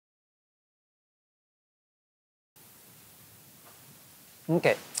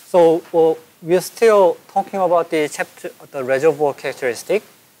Okay, so we're still talking about the chapter, the reservoir characteristic.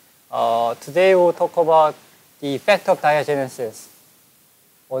 Today we'll talk about the effect of diagenesis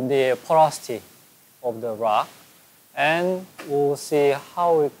on the porosity of the rock, and we'll see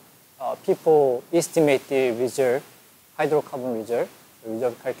how people estimate the reserve, hydrocarbon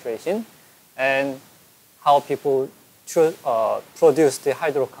reserve calculation, and how people produce the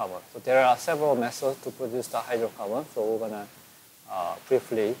hydrocarbon. So there are several methods to produce the hydrocarbon. So we're gonna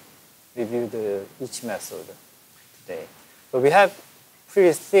briefly review each method today. So we have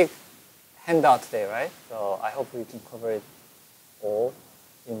pretty thick handout today, right? So I hope we can cover it all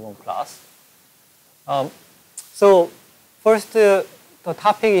in one class. So first, the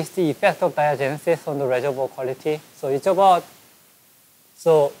topic is the effect of diagenesis on the reservoir quality. So it's about,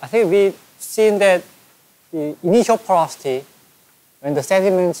 so I think we've seen that the initial porosity, when the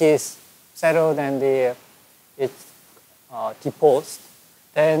sediment is settled and it's deposed,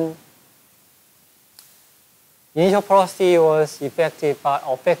 then initial porosity was affected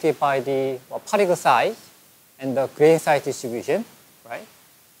by the particle size and the grain size distribution, right?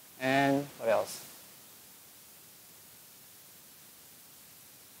 And what else?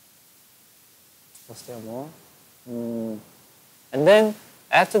 Was there more? And then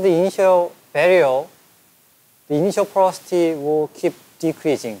after the initial barrier, the initial porosity will keep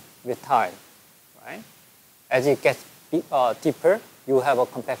decreasing with time, right? As it gets deeper, you have a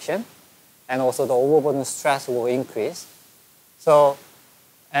compaction, and also the overburden stress will increase. So,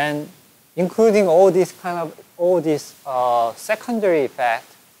 and including all these secondary effect,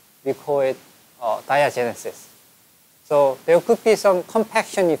 we call it diagenesis. So there could be some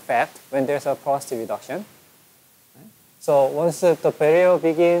compaction effect when there's a porosity reduction. Right? So once the barrier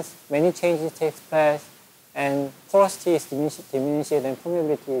begins, many changes take place, and porosity is diminished, and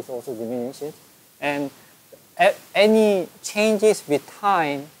permeability is also diminished. And any changes with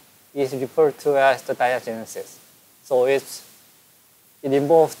time is referred to as the diagenesis. So it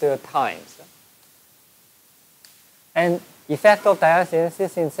involves the times. And effect of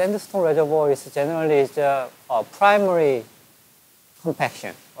diagenesis in sandstone reservoir is generally primary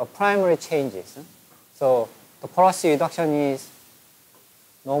compaction or primary changes. So the porosity reduction is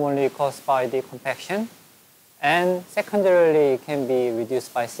normally caused by the compaction, and secondarily can be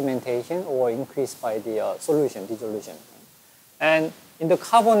reduced by cementation or increased by the dissolution. And in the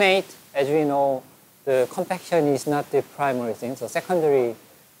carbonate, as we know, the compaction is not the primary thing, so secondary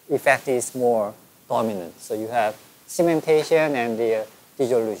effect is more dominant. So you have cementation and the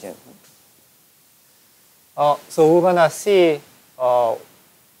dissolution. So we're gonna see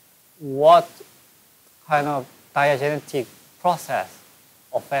what kind of diagenetic process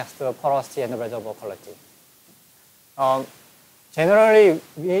affects the porosity and the reservoir quality. Generally,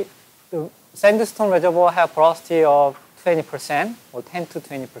 the sandstone reservoir have porosity of 20% or 10 to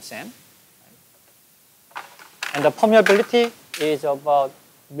 20%. And the permeability is about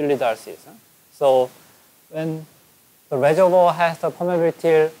millidarcies. So when the reservoir has the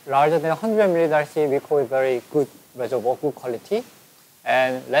permeability larger than 100 millidarcy, we call it very good reservoir, good quality.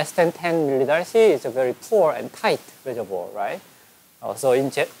 And less than 10 millidarcy is a very poor and tight reservoir, right? So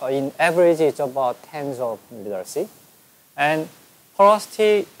in average, it's about tens of millidarcy. And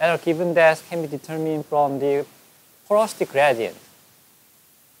porosity at a given depth can be determined from the porosity gradient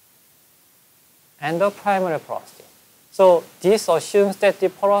and the primary porosity. So this assumes that the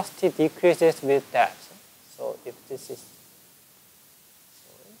porosity decreases with depth. So if this is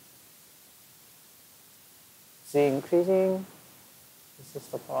increasing, this is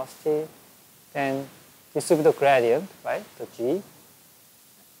the porosity, then this will be the gradient, right? The G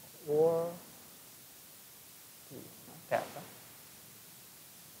or delta.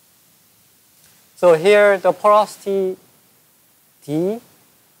 So here the porosity D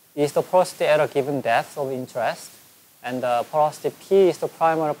is the porosity at a given depth of interest, and the porosity P is the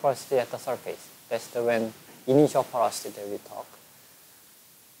primary porosity at the surface. That's the initial porosity that we talk.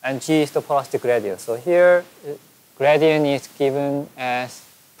 And G is the porosity gradient. So here gradient is given as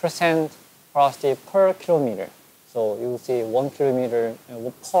percent porosity per kilometer. So you will see 1 kilometer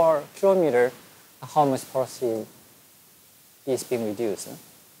per kilometer how much porosity is being reduced.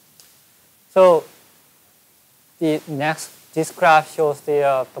 So this graph shows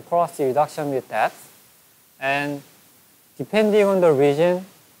the porosity reduction with depth, and depending on the region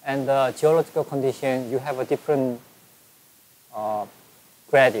and the geological condition, you have a different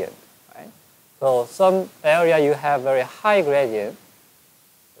gradient, right? So some area you have very high gradient,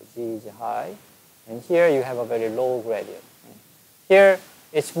 so G is high, and here you have a very low gradient. Here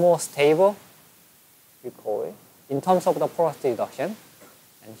it's more stable, we call it, in terms of the porosity reduction,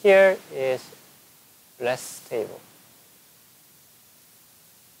 and here is less stable.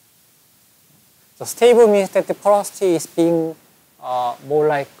 So stable means that the porosity is being more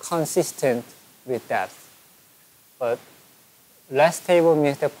like consistent with depth. But less stable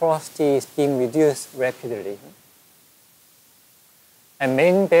means the porosity is being reduced rapidly. And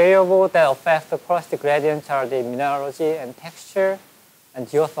main variables that affect the porosity gradients are the mineralogy and texture, and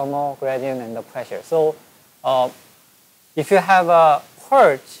geothermal gradient and the pressure. So if you have a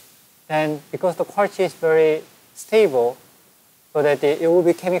quartz, then because the quartz is very stable, so that it will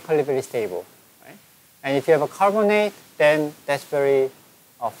be chemically very stable. Right? And if you have a carbonate, then that's very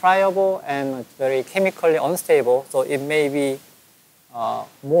friable and it's very chemically unstable, so it may be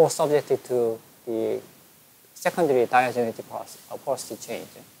more subjected to the secondary diagenetic porosity change.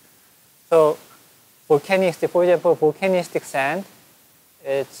 So volcanistic, for example, volcanistic sand,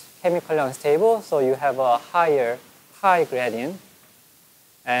 it's chemically unstable, so you have a high gradient.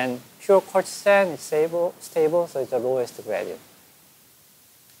 And pure quartz sand is stable, so it's the lowest gradient.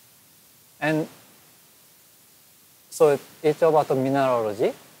 And so it's about the mineralogy.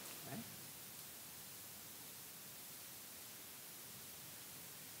 Right?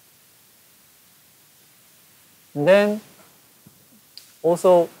 And then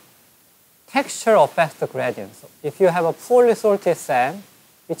also texture affects the gradient. So if you have a poorly salted sand,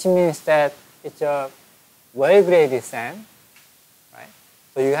 which means that it's a well-graded sand, right?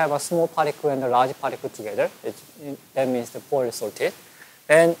 So you have a small particle and a large particle together. That means the poorly salted.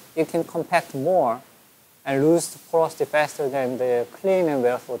 Then it can compact more and lose porosity faster than the clean and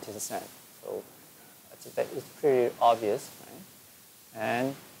well-salted sand. So it's pretty obvious, right?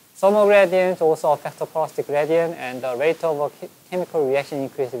 And thermal gradients also affect the porosity gradient, and the rate of a chemical reaction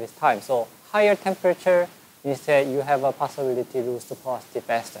increases with time. So higher temperature means that you have a possibility to lose the porosity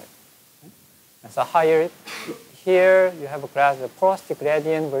faster. And so higher, here you have a graph of porosity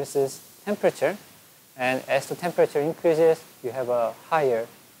gradient versus temperature. And as the temperature increases, you have a higher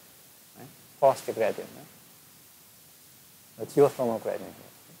porosity gradient. The geothermal gradient.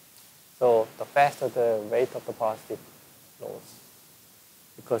 So the faster the rate of the porosity flows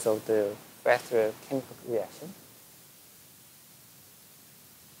because of the faster chemical reaction.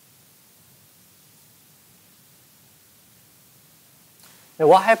 Now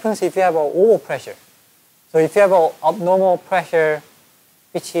what happens if you have an overpressure? So if you have an abnormal pressure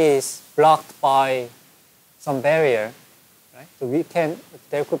which is blocked by some barrier, right? So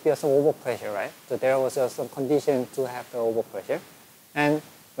there could be some overpressure, right? So there was some condition to have the overpressure. And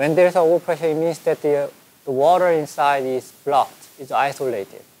when there's an overpressure, it means that the water inside is blocked, it's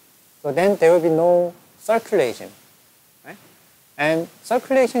isolated. So then there will be no circulation, right? And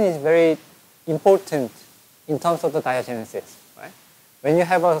circulation is very important in terms of the diagenesis, right? When you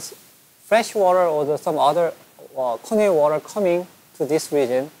have a fresh water or some other conical water coming to this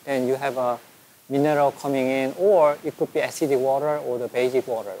region, then you have a mineral coming in, or it could be acidic water or the basic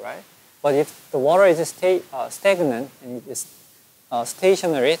water, right? But if the water is stagnant and it is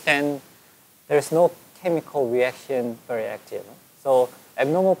stationary, then there's no chemical reaction very active. So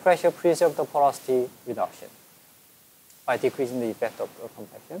abnormal pressure preserves the porosity reduction by decreasing the effect of the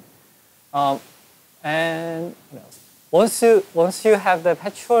compaction. And once you have the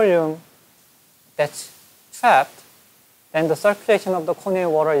petroleum that's trapped, then the circulation of the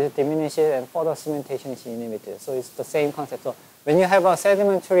conical water is diminished and further cementation is inhibited. So it's the same concept. So when you have a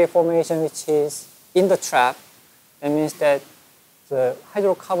sedimentary formation which is in the trap, that means that the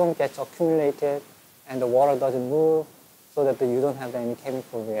hydrocarbon gets accumulated and the water doesn't move, so that you don't have any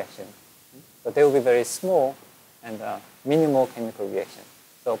chemical reaction. But they will be very small and minimal chemical reaction.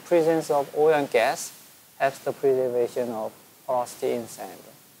 So presence of oil and gas helps the preservation of porosity in sand.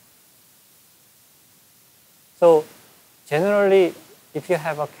 So generally, if you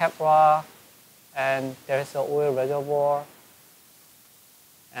have a cap rock and there's an oil reservoir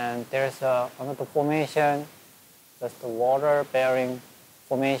and there's another formation, that's the water-bearing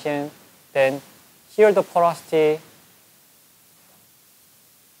formation, then here the porosity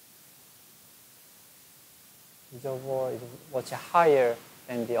reservoir is much higher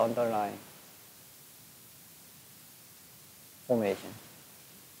than the underlying formation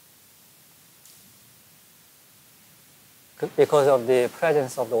because of the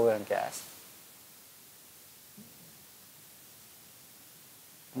presence of the oil and gas.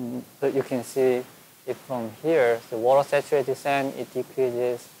 So you can see it from here, the water saturated sand, it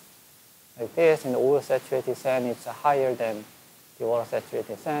decreases like this, and the oil saturated sand is higher than the water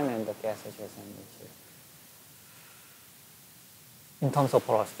saturated sand, and the gas saturated sand is here in terms of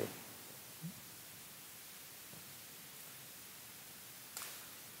porosity.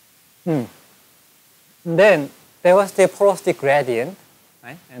 Then there was the porosity gradient,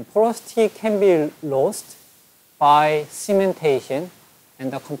 right? And porosity can be lost by cementation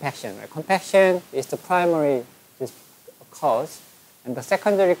and the compaction. Right? Compaction is the primary cause, and the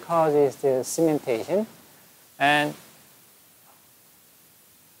secondary cause is the cementation. And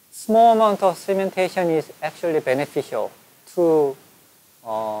small amount of cementation is actually beneficial to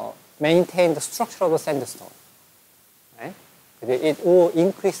maintain the structure of the sandstone. Right? It will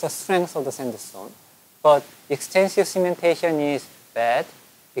increase the strength of the sandstone, but extensive cementation is bad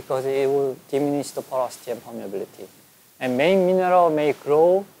because it will diminish the porosity and permeability. And main mineral may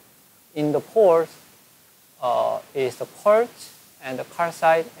grow in the pores is the quartz and the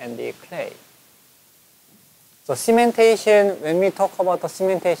calcite and the clay. So cementation, when we talk about the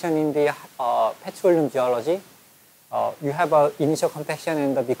cementation in the petroleum geology, you have an initial compaction,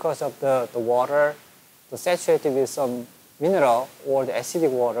 and because of the water, the saturated with some mineral or the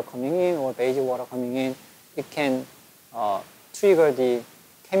acidic water coming in or basic water coming in, it can trigger the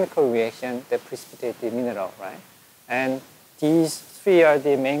chemical reaction that precipitate the mineral, right? And these three are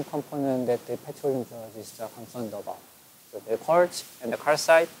the main components that the petroleum geologists are concerned about. So the quartz and the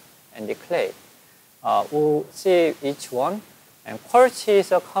calcite and the clay. We'll see each one. And quartz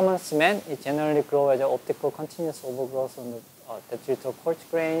is a common cement. It generally grows as an optical continuous overgrowth on the detrital quartz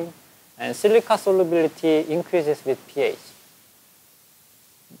grain. And silica solubility increases with pH.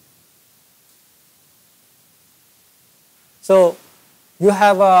 So you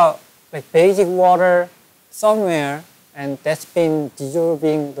have a basic water somewhere, and that's been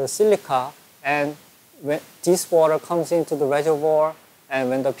dissolving the silica, and when this water comes into the reservoir, and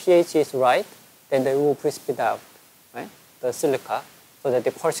when the pH is right, then they will precipitate out, right, the silica, so that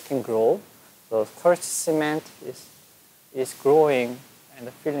the quartz can grow. So quartz cement is growing and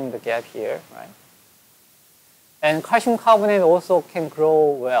filling the gap here, right? And calcium carbonate also can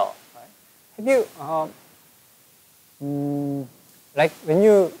grow well, right? Have you, like when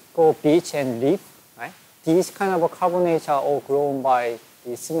you go beach and reef, right? These kind of carbonates are all grown by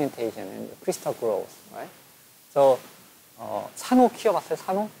the cementation and the crystal growth, right? So 산호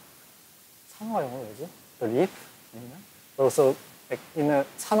키워봤어요? 산호가 영어로 뭐지? The reef? So like in a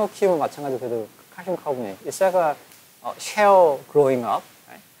산호 키우면 마찬가지로 그래도 calcium carbonate. It's like a shell growing up,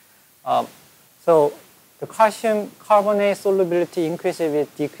 right? So the calcium carbonate solubility increases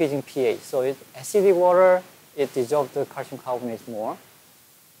with decreasing pH. So acidic water, it dissolves the calcium carbonate more.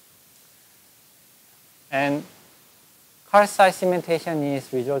 And calcite cementation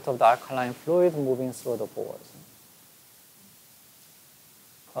is result of the alkaline fluid moving through the pores.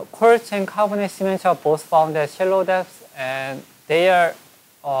 Quartz and carbonate cements are both found at shallow depths, and they are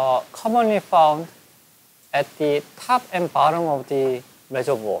commonly found at the top and bottom of the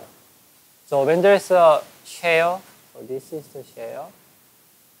reservoir. So when there's a shale, so this is the shale,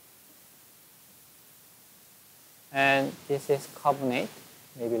 and this is carbonate,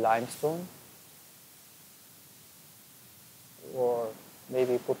 maybe limestone, or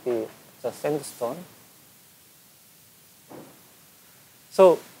maybe it could be just sandstone.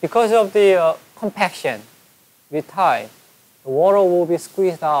 So because of the compaction with time, the water will be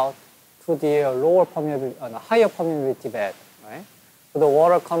squeezed out to the lower permeability, higher permeability bed, right? So the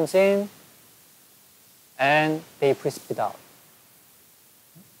water comes in and they precipitate out.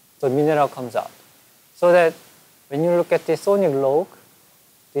 So mineral comes out. So that when you look at the sonic log,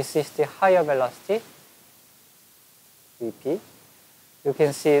 this is the higher velocity, VP. You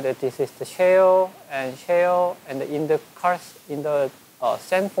can see that this is the shale, and in the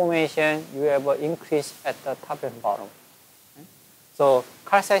sand formation, you have an increase at the top and bottom. Okay? So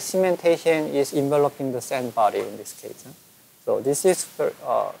calcite cementation is enveloping the sand body in this case. So this is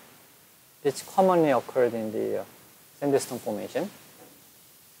it's commonly occurred in the sandstone formation.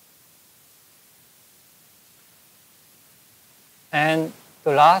 And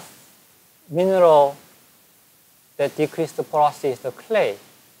the last mineral that decreases the porosity is the clay.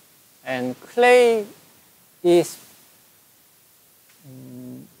 And clay is,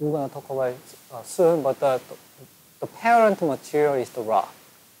 we're going to talk about it soon, but the parent material is the rock,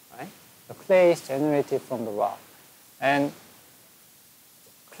 right? The clay is generated from the rock. And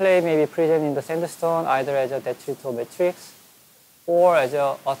clay may be present in the sandstone either as a detrital matrix or as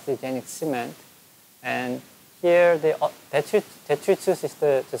an orthogenic cement. And here the detritus is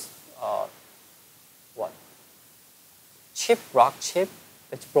the chip, rock chip,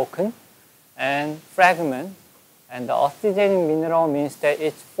 it's broken, and fragment. And the orthogenic mineral means that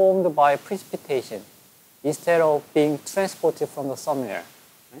it's formed by precipitation instead of being transported from the somewhere.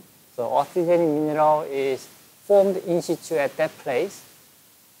 Right? So orthogenic mineral is formed in situ at that place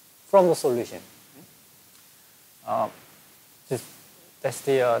from the solution. Right? That's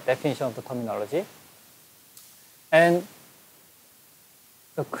the definition of the terminology. And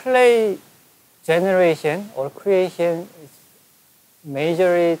the clay generation or creation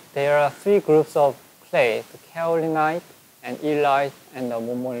majorly there are three groups of clay: the kaolinite and illite and the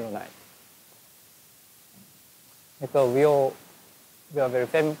montmorillonite. Because we are very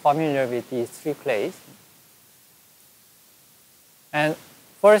familiar with these three clays. And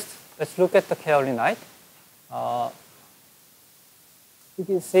first, let's look at the kaolinite. You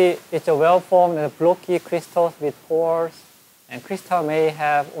can see it's a well-formed and blocky crystals with pores, and crystal may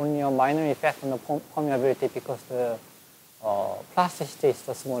have only a minor effect on the permeability because the plasticity is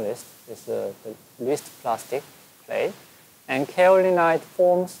the smallest. It's the least plastic clay. And kaolinite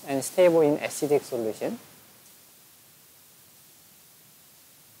forms and stable in acidic solution.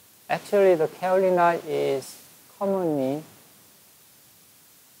 Actually, the kaolinite is commonly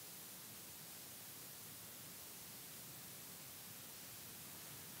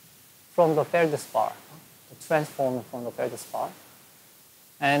from the feldspar, transformed from the feldspar.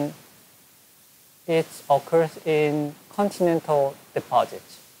 And it occurs in continental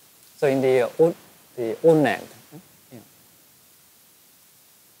deposits. So in the on land,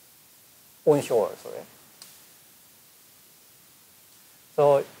 onshore, sorry.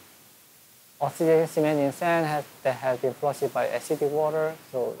 So oxygen cement in sand that has been flushed by acidic water,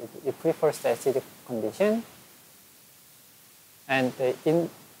 so it prefers the acidic condition. And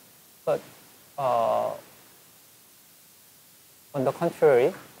on the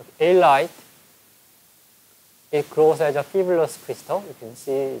contrary, the illite, it grows as a fibrous crystal. You can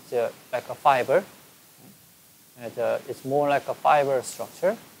see it's like a fiber. It's more like a fiber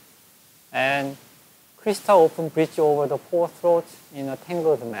structure. And crystal often breach over the pore throat in a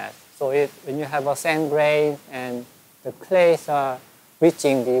tangled mass. So when you have a sand grain and the clays are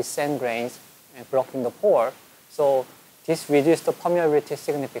reaching these sand grains and blocking the pore, so this reduces the permeability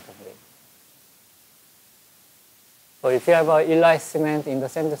significantly. So if you have an illite cement in the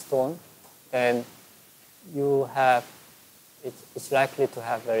sandstone, then it's likely to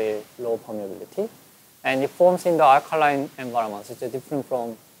have very low permeability. And it forms in the alkaline environment, which is different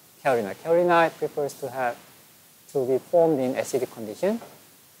from kaolinite. Kaolinite prefers to be formed in acidic condition,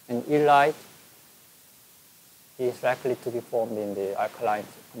 and illite is likely to be formed in the alkaline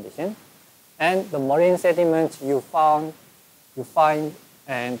condition. And the marine sediments you find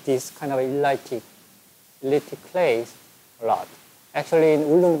and this kind of illitic clays a lot. Actually, in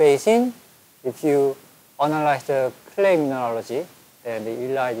Ulung Basin, if you analyze the clay mineralogy, then the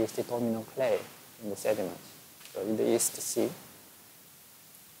illite is the dominant clay in the sediments, so in the East Sea.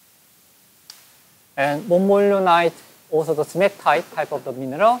 And montmorillonite, also the smectite type of the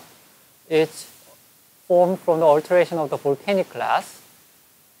mineral, it's formed from the alteration of the volcanic glass.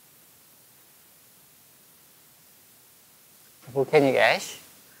 Volcanic ash,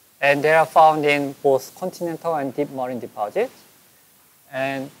 and they are found in both continental and deep marine deposits.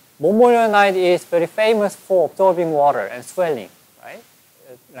 And montmorillonite is very famous for absorbing water and swelling, right?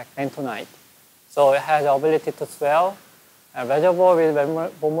 Like bentonite. So it has the ability to swell. And reservoirs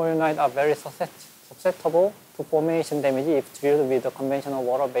with montmorillonite are very susceptible to formation damage if drilled with a conventional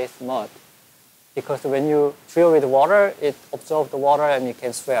water-based mud. Because when you drill with water, it absorbs the water and it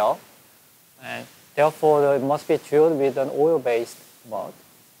can swell. And therefore, it must be drilled with an oil-based mud.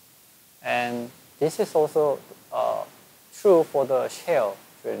 And this is also true for the shale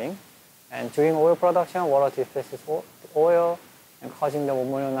drilling. And during oil production, water displaces oil and causing the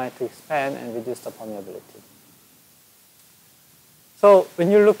montmorillonite to expand and reduce the permeability. So when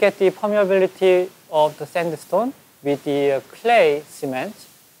you look at the permeability of the sandstone with the clay cement,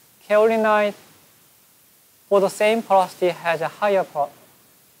 kaolinite for the same porosity has a higher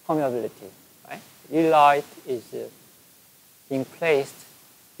permeability. Illite is being placed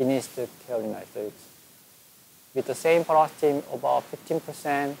beneath the kaolinite. So it's with the same porosity, about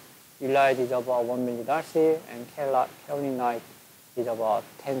 15%, illite is about 1 millidarcy, and kaolinite is about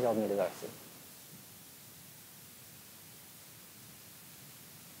tens of millidarcy.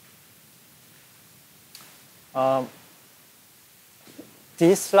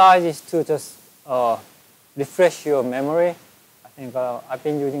 This slide is to just refresh your memory. I think I've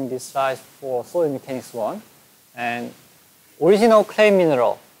been using this slide for soil mechanics 1. And original clay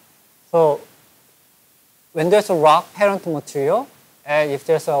mineral. So when there's a rock parent material, and if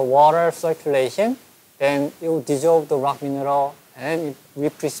there's a water circulation, then it will dissolve the rock mineral and it will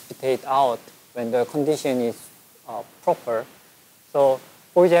precipitate out when the condition is proper. So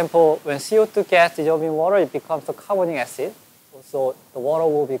for example, when CO2 gas dissolves in water, it becomes a carbonic acid. So the water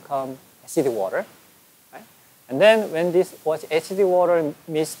will become acidic water. Right? And then when this acidic water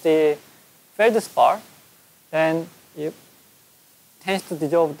meets the feldspar, then it tends to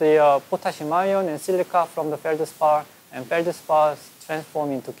dissolve the potassium ion and silica from the feldspar, and feldspar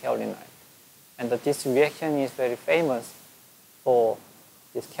transform into kaolinite. And this reaction is very famous for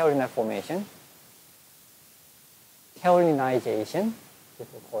this kaolinite formation. Kaolinization,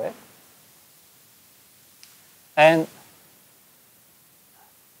 people call it. And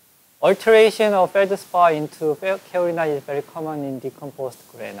alteration of feldspar into kaolinite is very common in decomposed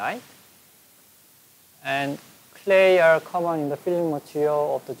granite. And clay are common in the filling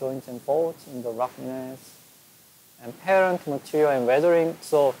material of the joints and bolts in the rock minerals. And parent material and weathering.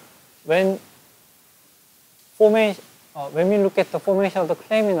 So when we look at the formation of the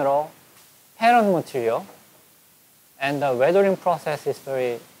clay mineral, parent material and the weathering process is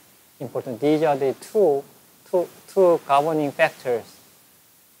very important. These are the two governing factors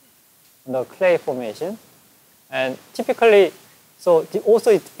in the clay formation. And typically, so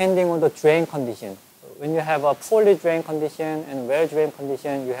also it's depending on the drain condition. When you have a poorly drained condition and well-drained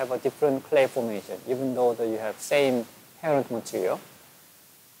condition, you have a different clay formation, even though you have same parent material.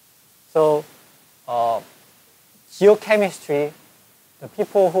 So geochemistry, the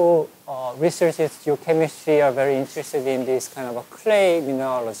people who research geochemistry are very interested in this kind of a clay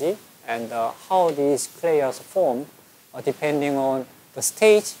mineralogy and how these clay are formed depending on the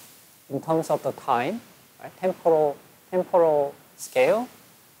stage in terms of the time, right? temporal scale,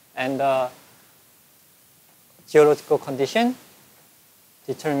 and geological condition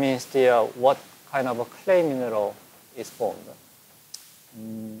determines what kind of a clay mineral is formed.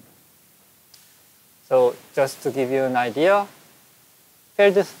 So just to give you an idea,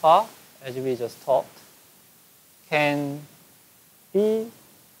 feldspar, as we just talked, can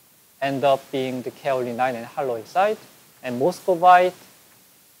end up being the kaolinite and halloysite, and muscovite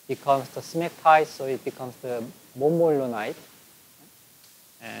becomes the smectite, so it becomes the monmoullonite.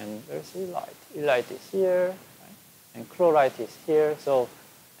 And there's illite. Illite is here, right? And chlorite is here. So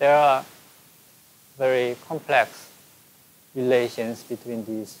there are very complex relations between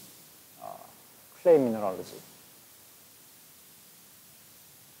these clay mineralogy.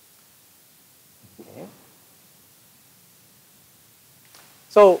 Okay.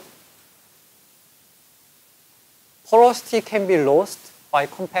 So porosity can be lost by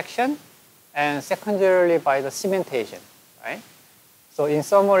compaction and secondarily by the cementation, right? So in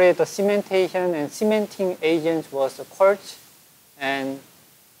summary, the cementation and cementing agents was the quartz and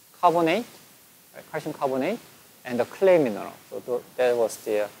carbonate, right, calcium carbonate, and the clay mineral. So that was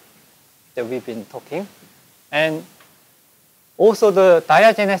that we've been talking. And also the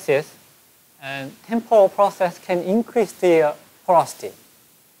diagenesis and temporal process can increase the porosity,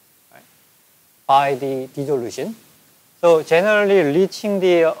 right, by the dissolution. So generally leaching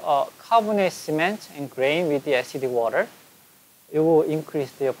the carbonate cement and grain with the acidic water, it will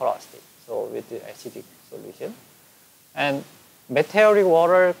increase the porosity, so with the acidic solution. And meteoric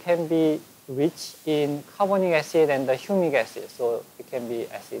water can be rich in carbonic acid and the humic acid, so it can be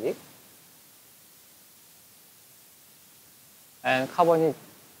acidic. And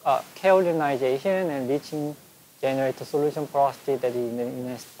kaolinization and leaching generate a solution porosity that is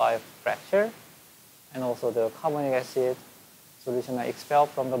enhanced by fracture. And also the carbonic acid solution are expelled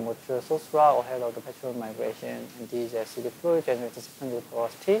from the moisture source rock ahead of the petrol migration, and these acidic fluid generate a secondary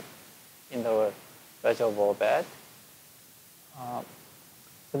porosity in the reservoir bed.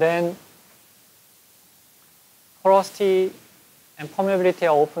 So then porosity and permeability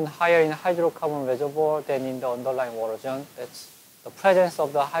are often higher in hydrocarbon reservoir than in the underlying water zone. That's the presence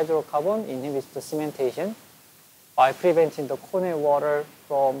of the hydrocarbon inhibits the cementation by preventing the connate water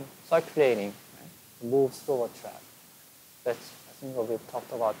from circulating, right? It moves through a trap. That's, I think we've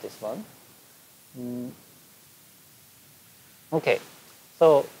talked about this one. Okay,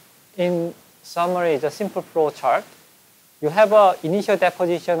 so in summary, it's a simple flow chart. You have an initial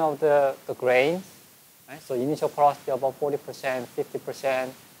deposition of the grains, right? So initial porosity about 40%,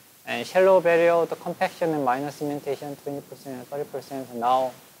 50%, and shallow burial, the compaction and minor cementation 20% and 30%, and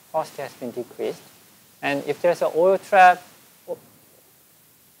now porosity has been decreased. And if there's an oil trap,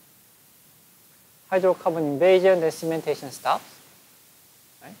 hydrocarbon invasion, then cementation stops,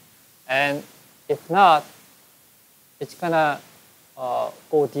 right? And if not, it's gonna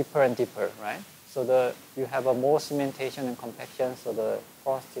go deeper and deeper, right? So you have a more cementation and compaction, so the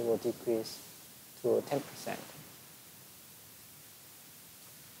porosity will decrease to 10%.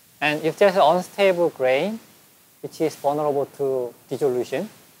 And if there's an unstable grain, which is vulnerable to dissolution,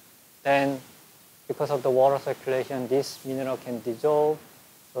 then because of the water circulation, this mineral can dissolve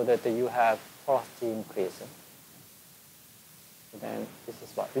so that you have porosity increase. So then this is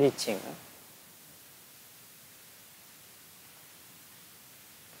what leaching.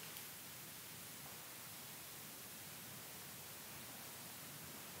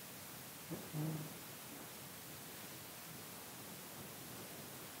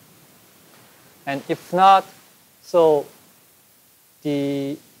 And if not, so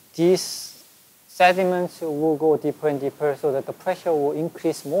these sediments will go deeper and deeper so that the pressure will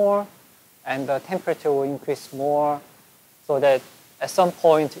increase more and the temperature will increase more so that at some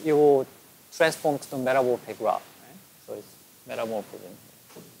point it will transform to the metamorphic rock. Right? So it's metamorphism.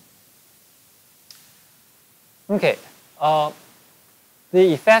 Okay.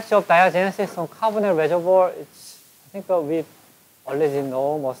 The effects of diagenesis on carbonate reservoir, I think we already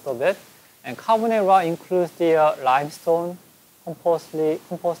know most of it. And carbonate rock includes the limestone,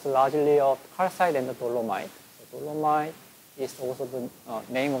 composed largely of calcite and the dolomite. So dolomite is also the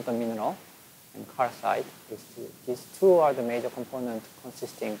name of the mineral, and calcite. These two are the major components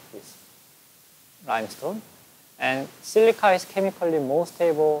consisting this limestone. And silica is chemically more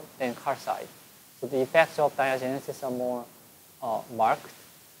stable than calcite. So the effects of diagenesis are more marked.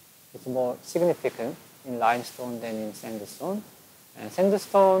 It's more significant in limestone than in sandstone. And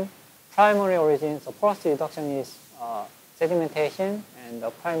sandstone, primary origin, so porosity reduction is sedimentation, and the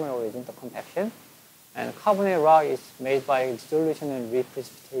primary origin, the compaction. And carbonate rock is made by dissolution and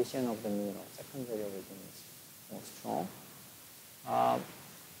reprecipitation of the mineral. Secondary origin is more strong. I'm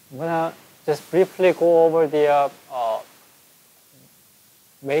gonna just briefly go over the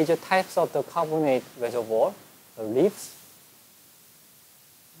major types of the carbonate reservoir, the reefs.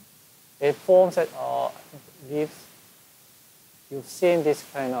 It forms reefs. You've seen this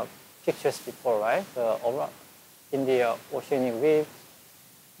kind of pictures before, right? In the oceanic reef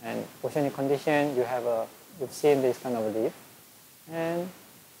and oceanic condition, you've seen this kind of reef. And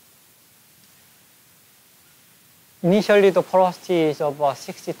initially, the porosity is about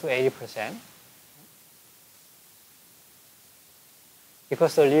 60 to 80%.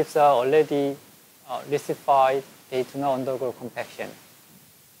 Because the reefs are already liquefied, they do not undergo compaction.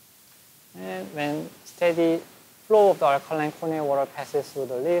 And when steady flow of the alkaline carbonate water passes through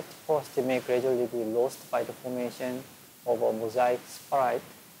the reef, porosity may gradually be lost by the formation of a mosaic sphalerite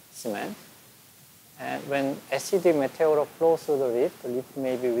cement. And when acidic meteor flows through the reef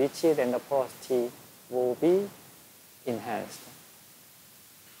may be reached and the porosity will be enhanced.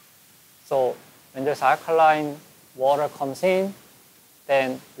 So when there's alkaline water comes in,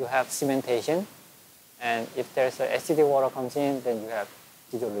 then you have cementation. And if there's acidic water comes in, then you have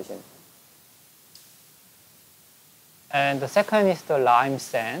dissolution. And the second is the lime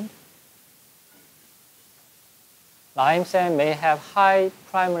sand. Lime sand may have high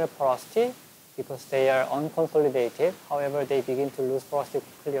primary porosity because they are unconsolidated. However, they begin to lose porosity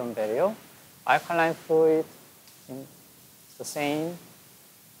quickly on burial. Alkaline fluid is the same.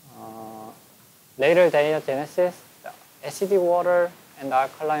 Later diagenesis, the acidic water and the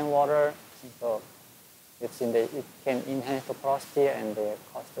alkaline water, so it can enhance the porosity and they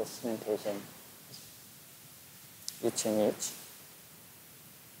cause the cementation. Each and each.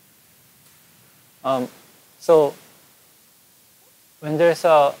 So when there's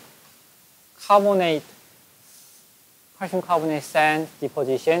a calcium carbonate sand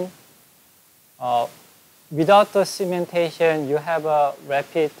deposition, without the cementation, you have a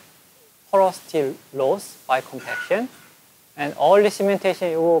rapid porosity loss by compaction. And early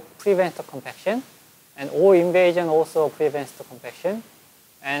cementation, it will prevent the compaction. And ore invasion also prevents the compaction.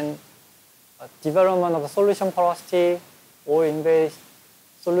 And development of the solution porosity or invade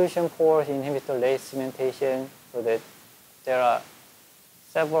solution pores inhibit the late cementation, so that there are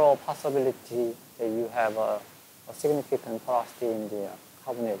several possibilities that you have a significant porosity in the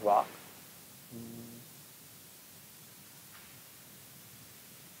carbonate rock.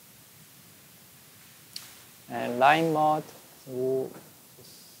 And lime mud, we'll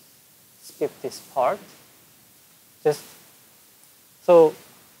just skip this part. So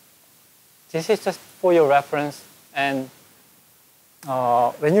this is just for your reference. And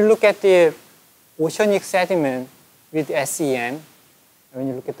when you look at the oceanic sediment with SEM, when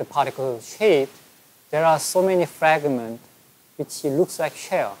you look at the particle shape, there are so many fragments which looks like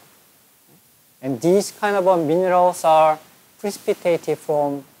shell. And these kind of minerals are precipitated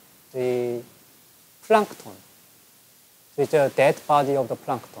from the plankton. So it's a dead body of the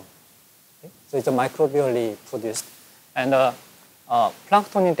plankton. Okay? So it's a microbially produced. And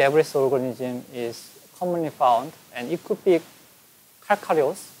plankton debris organism is commonly found, and it could be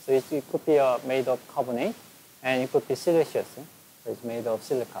calcareous, so it could be made of carbonate, and it could be siliceous, so it's made of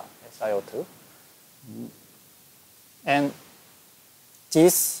silica, SiO2. And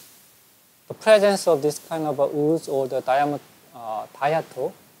the presence of this kind of ooze or the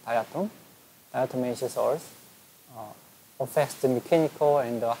diatomaceous earth affects the mechanical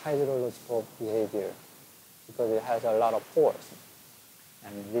and the hydrological behavior because it has a lot of pores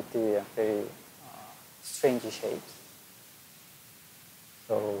and with the very strange shapes.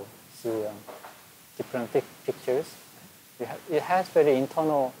 So see different pictures. It has very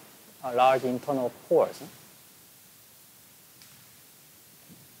internal, large internal pores.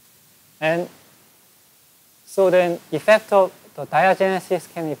 And so then effect of the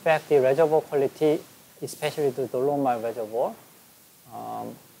diagenesis can affect the reservoir quality, especially the dolomite reservoir.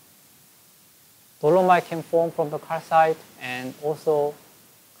 Dolomite can form from the calcite, and also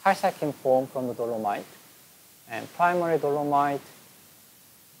calcite can form from the dolomite. And primary dolomite,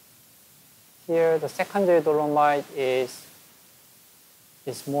 here the secondary dolomite is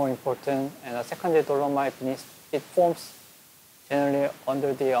more important, and the secondary dolomite, it forms generally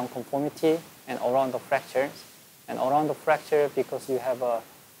under the unconformity and around the fractures. And around the fracture, because you have a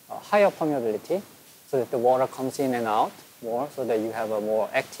higher permeability, so that the water comes in and out more, so that you have a more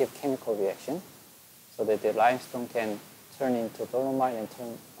active chemical reaction, so that the limestone can turn into dolomite and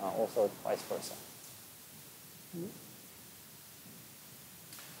turn also vice versa.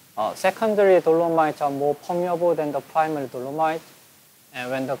 Secondary dolomites are more permeable than the primary dolomite, and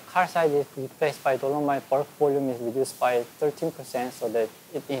when the calcite is replaced by dolomite, bulk volume is reduced by 13%, so that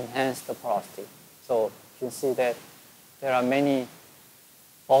it enhances the porosity. So you can see that there are many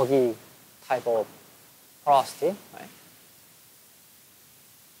boggy type of porosity, right?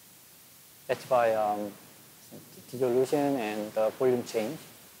 That's by dissolution and volume change.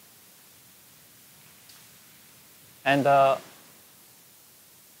 And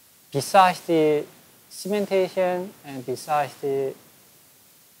besides the cementation and besides the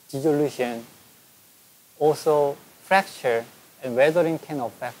dissolution, also fracture and weathering can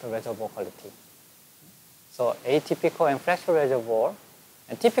affect the reservoir quality. So atypical and fracture reservoir,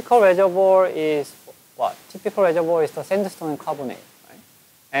 and typical reservoir is what? Typical reservoir is the sandstone and carbonate, right?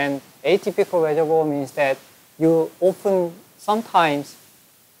 And atypical reservoir means that you often sometimes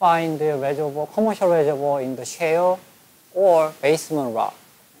find the reservoir, commercial reservoir in the shale or basement rock.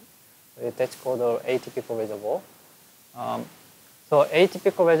 That's called the atypical reservoir. So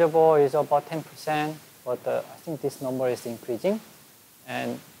atypical reservoir is about 10%, but I think this number is increasing.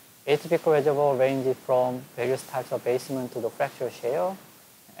 And atypical reservoir ranges from various types of basement to the fracture shale.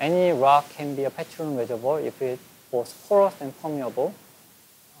 Any rock can be a petroleum reservoir if it was porous and permeable.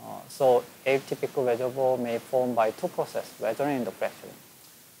 So atypical reservoir may form by two processes, weathering and the fracturing.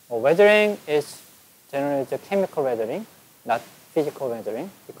 Weathering is generally the chemical weathering, not physical weathering,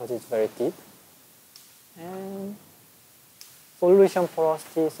 because it's very deep. And solution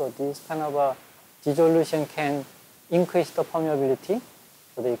porosity, so this kind of a dissolution can increase the permeability,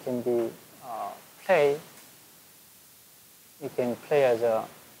 so that it can be it can play as a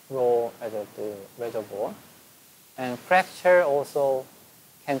role as the reservoir. And fracture also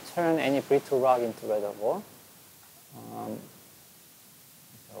can turn any brittle rock into reservoir.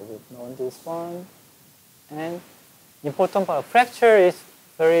 So we've known this one. And important part, fracture is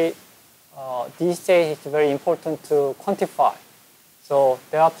very, these days it's very important to quantify. So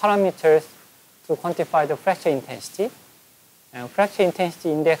there are parameters to quantify the fracture intensity. And fracture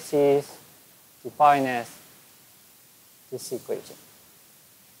intensity index is defined as this equation.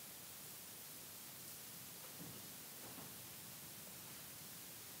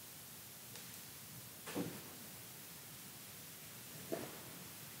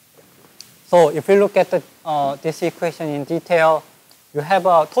 So if you look at this equation in detail, you have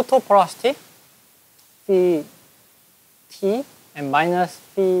a total porosity, phi T, and minus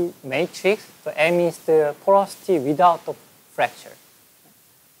phi matrix. So M is the porosity without the fracture.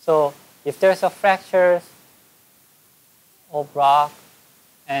 So if there's a fracture of rock,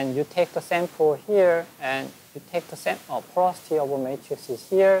 and you take the sample here, and you take the porosity of a matrix is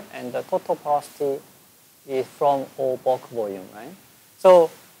here, and the total porosity is from all bulk volume, right? So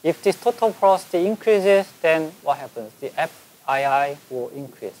if this total porosity increases, then what happens? The FII will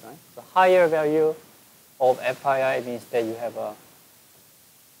increase, right? So higher value of FII means that you have a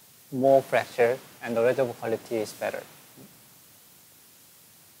more fracture and the reservoir quality is better.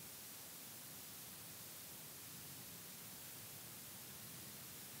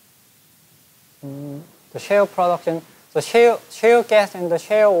 The shale production, so shale gas and the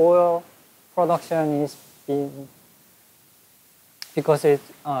shale oil production is being, because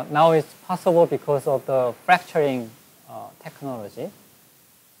now it's possible because of the fracturing technology.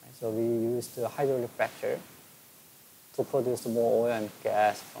 So we use the hydraulic fracture to produce more oil and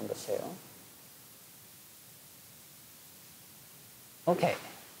gas from the shale. Okay.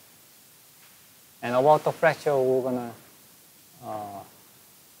 And about the fracture, we're gonna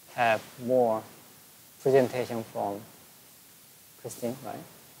have more presentation from Christine, right?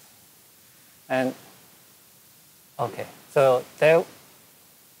 And okay, so there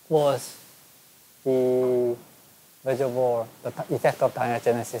was the reservoir, the effect of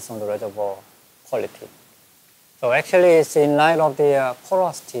diagenesis on the reservoir quality. So actually, it's in light of the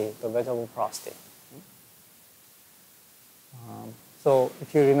porosity, the reservoir porosity. So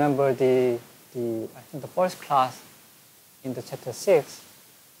if you remember I think the first class in the chapter 6,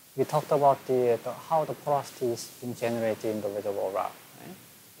 we talked about how the porosity is being generated in the reservoir rock. Right?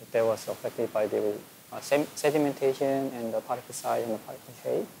 That was affected by the sedimentation and the particle size and the particle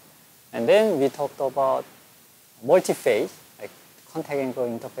shape. And then we talked about multi-phase, like contact angle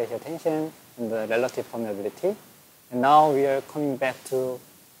interfacial tension and the relative permeability. And now we are coming back to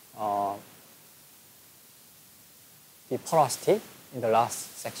the porosity in the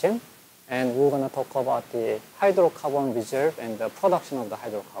last section. And we're going to talk about the hydrocarbon reserve and the production of the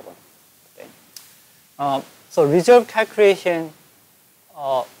hydrocarbon today. So reserve calculation,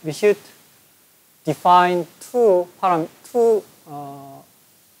 we should define two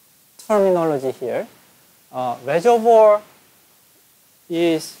terminology here. Reservoir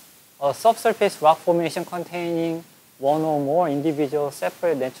is a subsurface rock formation containing one or more individual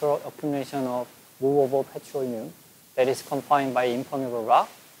separate natural accumulation of movable petroleum that is confined by impermeable rock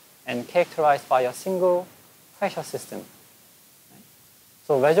and characterized by a single pressure system.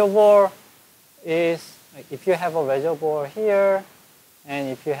 So reservoir is, like if you have a reservoir here, and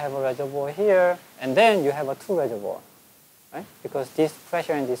if you have a reservoir here, and then you have a two reservoir, right? Because this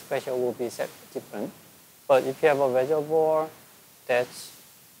pressure and this pressure will be different. But if you have a reservoir that's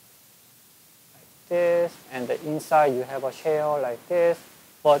like this, and the inside you have a shell like this,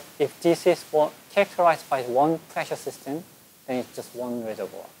 but if this is characterized by one pressure system, then it's just one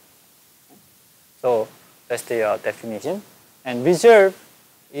reservoir. So that's the definition. And reserve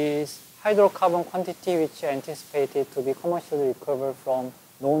is hydrocarbon quantity which is anticipated to be commercially recovered from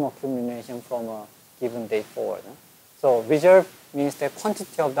known accumulation from a given date forward. So reserve means the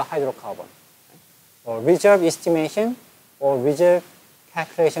quantity of the hydrocarbon. Or reserve estimation or reserve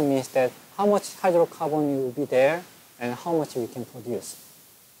calculation means that how much hydrocarbon will be there and how much we can produce.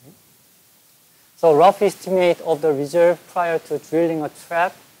 So rough estimate of the reserve prior to drilling a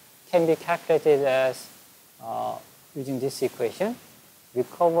trap can be calculated as using this equation.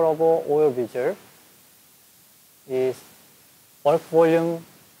 Recoverable oil reserve is bulk volume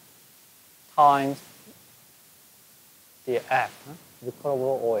times the F,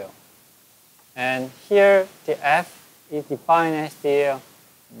 recoverable oil. And here the F is defined as the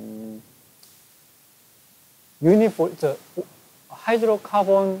the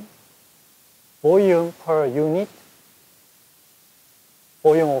hydrocarbon volume per unit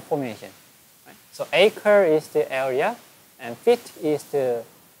volume of formation. Right? So acre is the area and feet is the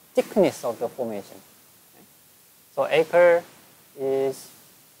thickness of the formation. Right? So acre is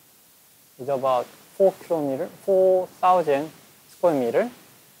about 4,000 square meter,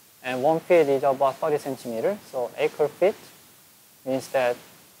 and 1 feet is about 30 centimeters. So acre feet means that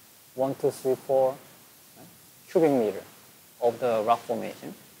 1, 2, 3, 4 right, cubic meter of the rock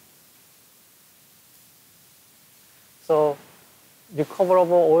formation. So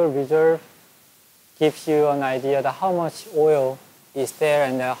recoverable oil reserve gives you an idea of how much oil is there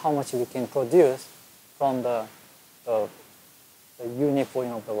and how much we can produce from the unit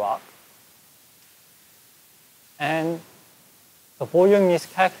volume of the rock. And the volume is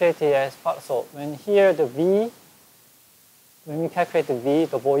calculated as follows. So when here the V, when we calculate the V,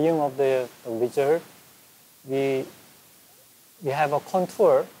 the volume of the reserve, we have a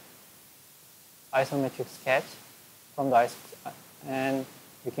contour isometric sketch from the and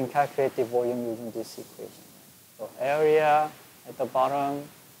we can calculate the volume using this equation. So area at the bottom,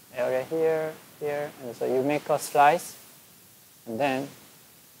 area here, here, and so you make a slice, and then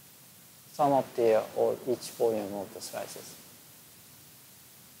sum up each volume of the slices.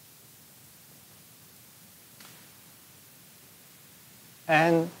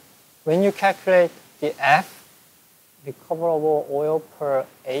 And when you calculate the F, recoverable oil per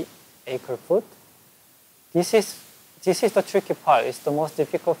acre foot, this is the tricky part. It's the most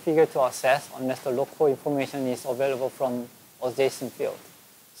difficult figure to assess unless the local information is available from adjacent field.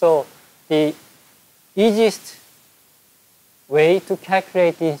 So the easiest way to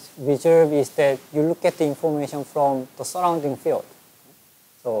calculate this reserve is that you look at the information from the surrounding field.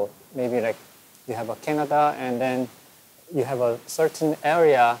 So maybe like you have a Canada and then you have a certain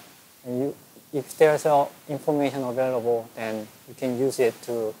area, and if there's information available, then you can use it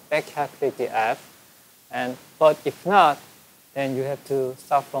to back calculate the F. But if not, then you have to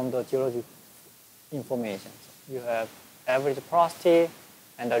start from the geologic information. So you have average porosity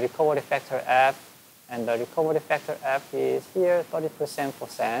and the recovery factor F, and the recovery factor F is here 30% for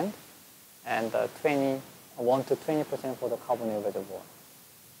sand and 1 to 20% for the carbonate reservoir.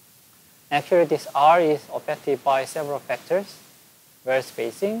 Actually, this R is affected by several factors: well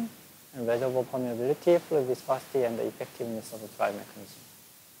spacing, and reservoir permeability, fluid viscosity, and the effectiveness of the drive mechanism.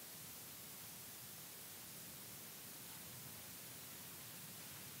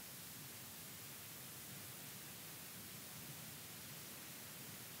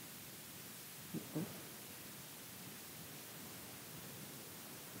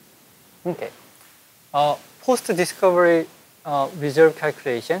 Okay. Post-discovery reserve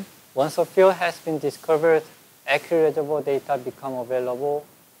calculation. Once a field has been discovered, accurate reservoir data become available,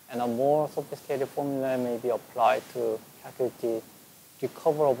 and a more sophisticated formula may be applied to calculate the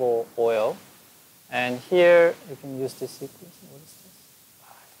recoverable oil. And here you can use this sequence. What is this?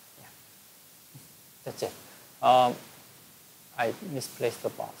 Yeah. That's it. I misplaced the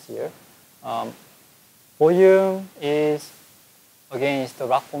box here. Volume is, again, is the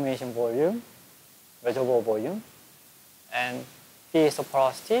rock formation volume, reservoir volume, and P is the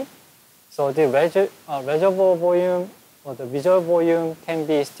porosity. So the reservoir volume or the reserve volume can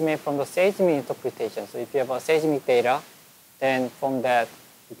be estimated from the seismic interpretation. So if you have a seismic data, then from that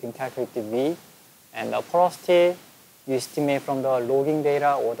you can calculate the V. And the porosity you estimate from the logging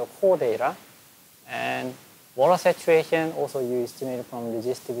data or the core data. And water saturation also you estimate from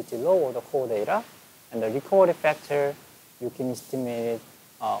resistivity law or the core data. And the recovery factor you can estimate it,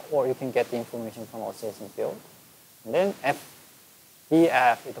 or you can get the information from a seismic field. And then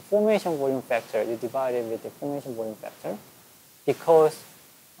FVF is the formation volume factor. You divide it with the formation volume factor because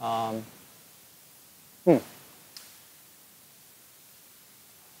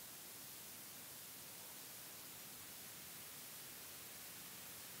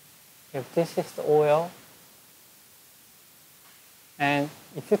if this is the oil, and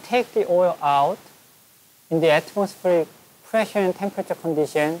if you take the oil out in the atmospheric pressure and temperature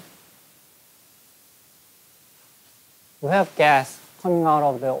condition, we have gas coming out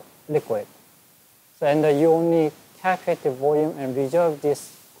of the liquid. So, and you only calculate the volume and reserve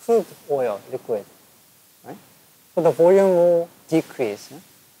this crude oil liquid, right? So the volume will decrease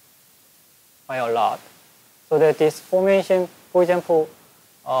by a lot. So that this formation, for example,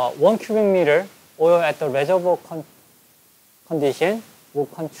 1 cubic meter oil at the reservoir condition will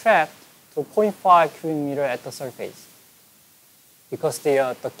contract to 0.5 cubic meter at the surface, because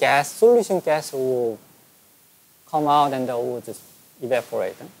the gas, solution gas will come out and will just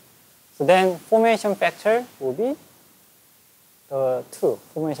evaporate. So then formation factor will be the 2.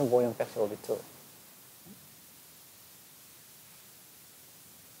 Formation volume factor will be 2.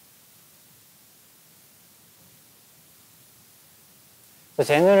 So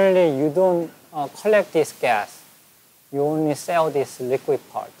generally you don't collect this gas. You only sell this liquid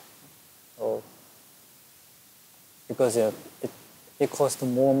part. So because it costs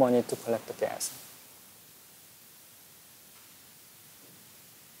more money to collect the gas.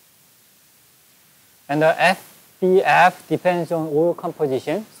 And the FBF depends on oil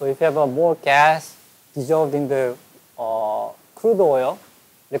composition. So if you have more gas dissolved in the crude oil,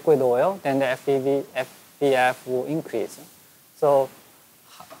 liquid oil, then the FBF will increase. So,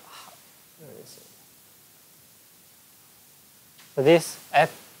 where is it? So this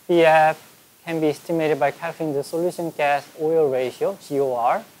FBF can be estimated by calculating the solution gas oil ratio,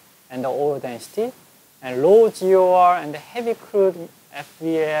 GOR, and the oil density. And low GOR and the heavy crude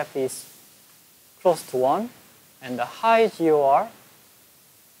FBF is close to 1, and the high GOR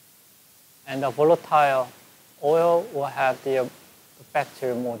and the volatile oil will have the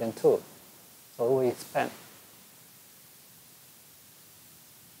factor more than 2. So it will expand.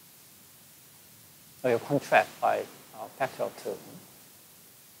 So you contract by a factor of 2.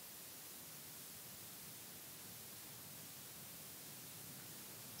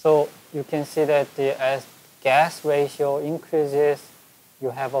 So you can see that as gas ratio increases, you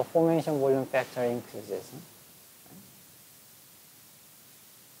have a formation volume factor increases.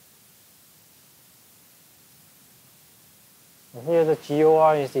 Here the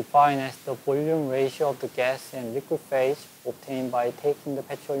GOR is defined as the volume ratio of the gas and liquid phase obtained by taking the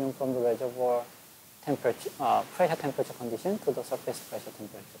petroleum from the reservoir temperature, pressure temperature condition to the surface pressure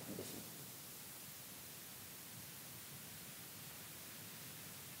temperature condition.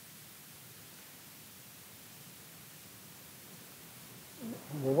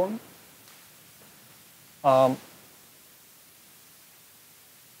 Move on.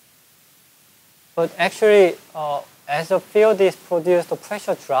 But actually, as the field is produced, the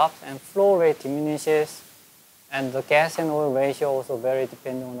pressure drops and flow rate diminishes, and the gas and oil ratio also vary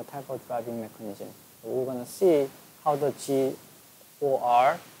depending on the type of driving mechanism. So we're going to see how the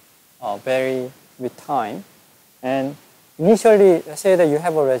GOR vary with time. And initially, let's say that you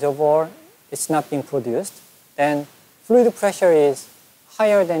have a reservoir, it's not being produced, then fluid pressure is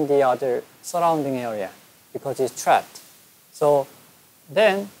higher than the other surrounding area because it's trapped. So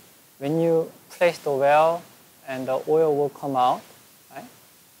then when you place the well and the oil will come out, right?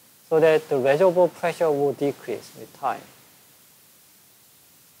 So that the reservoir pressure will decrease with time.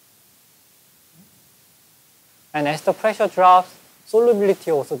 And as the pressure drops,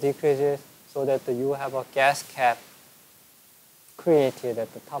 solubility also decreases so that you have a gas cap created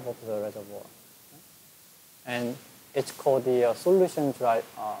at the top of the reservoir. And it's called the solution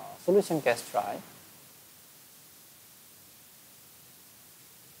gas drive.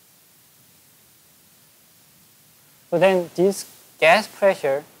 So then this gas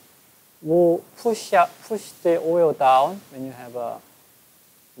pressure will push the oil down when you have a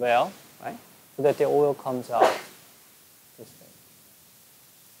well, right? So that the oil comes out this way.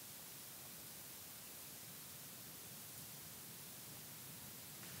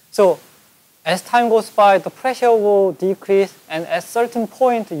 So as time goes by, the pressure will decrease, and at a certain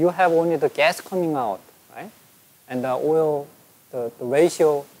point, you have only the gas coming out, right? And the oil, the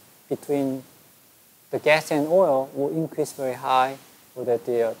ratio between the gas and oil will increase very high, so that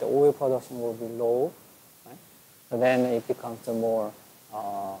the oil production will be low, right? So then it becomes more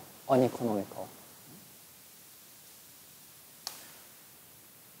uneconomical.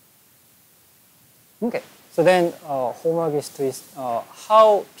 Okay. So then homework is to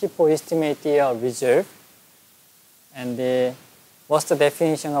how people estimate the reserve, and what's the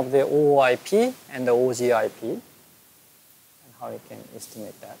definition of the OOIP and the OGIP, and how you can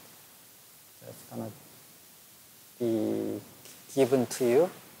estimate that. That's going to be given to you.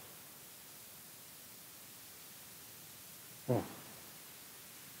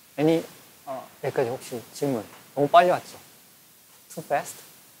 Any 여기까지 혹시 질문? 너무 빨리 왔죠? Too fast?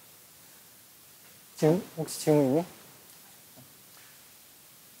 혹시 질문 있니?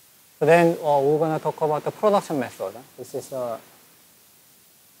 So then we're going to talk about the production method. This is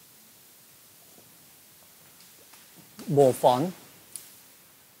more fun.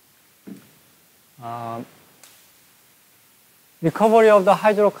 Recovery of the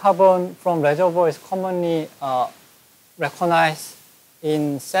hydrocarbon from reservoir is commonly recognized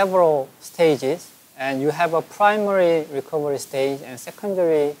in several stages, and you have a primary recovery stage and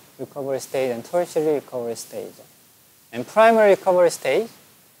secondary recovery stage and tertiary recovery stage. In primary recovery stage,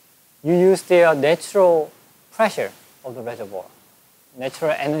 you use the natural pressure of the reservoir,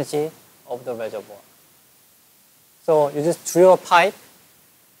 natural energy of the reservoir. So you just drill a pipe,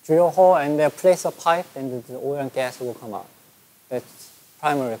 drill a hole, and then place a pipe, and the oil and gas will come out. That's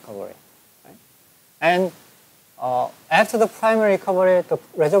primary recovery. Right? And after the primary recovery, the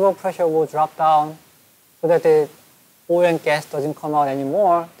reservoir pressure will drop down so that the oil and gas doesn't come out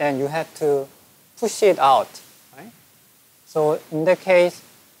anymore. Then you have to push it out. Right? So in that case,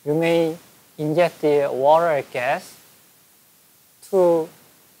 you may inject the water or gas to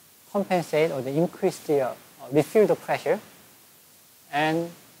compensate or to increase the refill the pressure and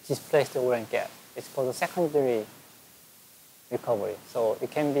displace the oil and gas. It's called the secondary recovery. So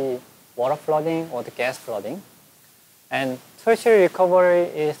it can be water flooding or the gas flooding. And tertiary recovery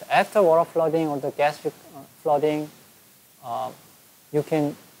is after water flooding or the gas flooding, you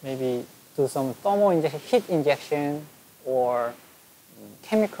can maybe do some thermal injection, heat injection, or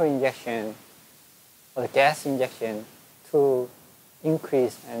chemical injection, or the gas injection to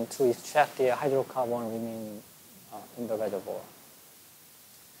increase and to extract the hydrocarbon remaining in the reservoir.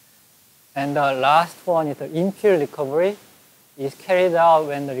 And the last one is the infill recovery. Is carried out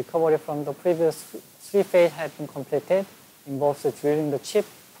when the recovery from the previous three phase has been completed. Involves drilling the chip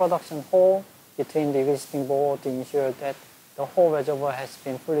production hole between the existing bore to ensure that the whole reservoir has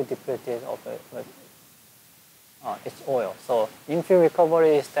been fully depleted of its oil. So infill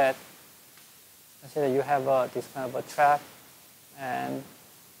recovery is that, let's say that you have this kind of a trap, and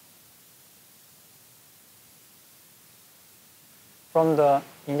from the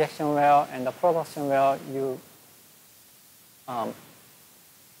injection well and the production well, you've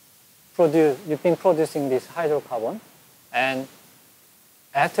been producing this hydrocarbon, and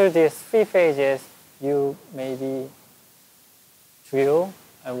after these three phases, you maybe drill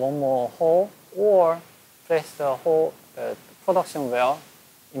one more hole or place the whole production well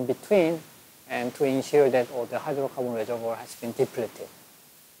in between, and to ensure that all the hydrocarbon reservoir has been depleted,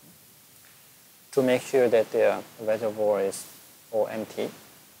 to make sure that the reservoir is all empty.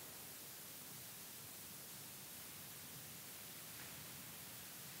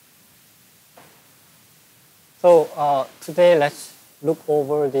 So today let's look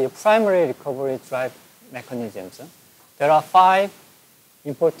over the primary recovery drive mechanisms. There are 5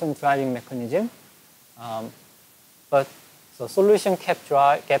 important driving mechanisms, so solution gap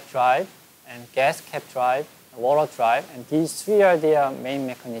drive, and gas cap drive, water drive, and these 3 are the main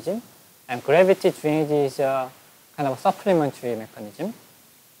mechanism. And gravity drainage is a kind of a supplementary mechanism.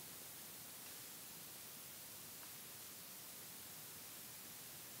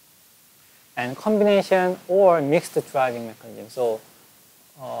 and combination or mixed driving mechanism. So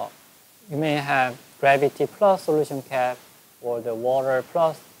you may have gravity plus solution cap or the water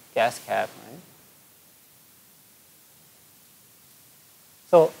plus gas cap. Right?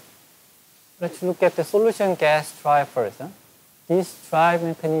 So let's look at the solution gas drive first. This drive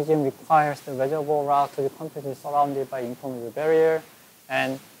mechanism requires the reservoir rock to be completely surrounded by impermeable barrier.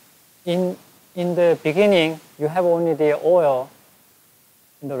 And in the beginning, you have only the oil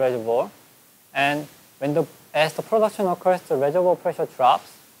in the reservoir. And as the production occurs, the reservoir pressure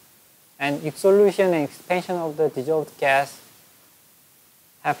drops. And exsolution and expansion of the dissolved gas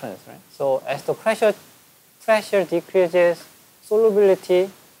happens. Right? So as the pressure decreases,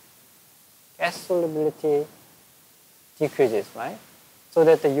 gas solubility decreases, right? So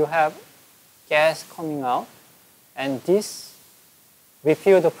that you have gas coming out, and this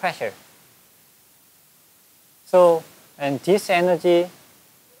refill the pressure. So, and this energy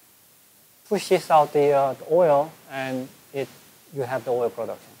pushes out the oil, and you have the oil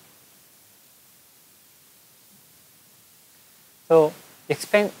production. So,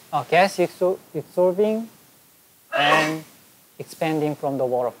 gas exsorbing and expanding from the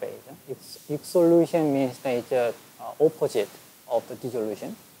water phase. Exsolution means that it's the opposite of the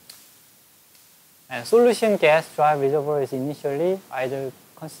dissolution. And solution gas drive reservoir is initially either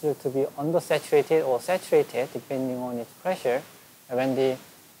considered to be undersaturated or saturated depending on its pressure. And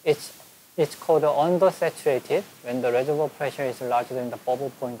it's called undersaturated when the reservoir pressure is larger than the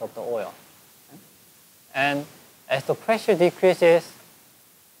bubble point of the oil. And as the pressure decreases,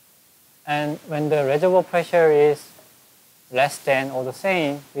 and when the reservoir pressure is less than or the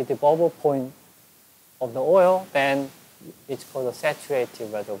same with the bubble point of the oil, then it's called a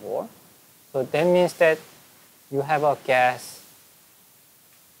saturated reservoir. So that means that you have a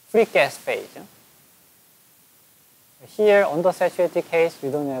free gas phase. Here, on the saturated case, we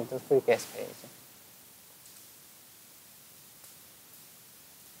don't have the free gas phase.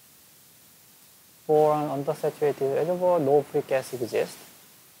 For an undersaturated reservoir, no free gas exists.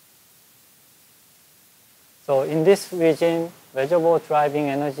 So in this region, reservoir driving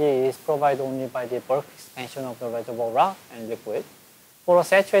energy is provided only by the bulk expansion of the reservoir rock and liquid. For a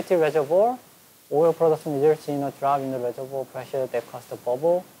saturated reservoir, oil production results in a drop in the reservoir pressure that causes the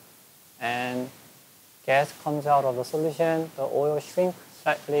bubble, and gas comes out of the solution. The oil shrinks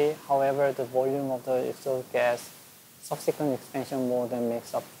slightly. However, the volume of the exhaust gas subsequent expansion more than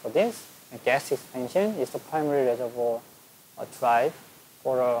makes up for this. And gas expansion is the primary reservoir drive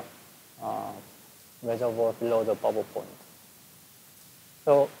for a reservoir below the bubble point.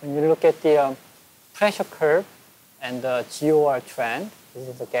 So when you look at the pressure curve and the GOR trend, this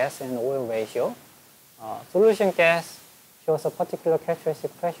is the gas and oil ratio. Solution gas shows a particular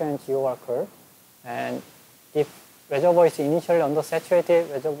characteristic pressure and GOR curve. And if reservoir is initially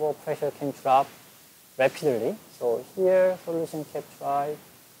undersaturated, reservoir pressure can drop rapidly. So here, solution cap drive,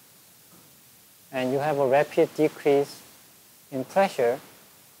 and you have a rapid decrease in pressure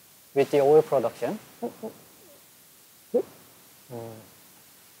with the oil production.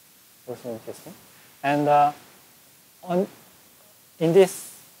 Also interesting. And in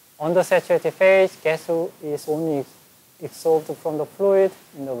this undersaturated phase, gas is only exsolved from the fluid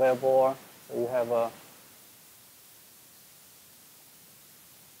in the reservoir. So you have a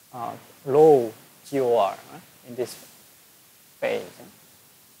low GOR in this phase.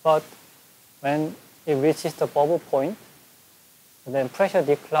 But when it reaches the bubble point, then pressure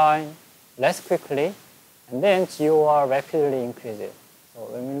declines less quickly, and then GOR rapidly increases. So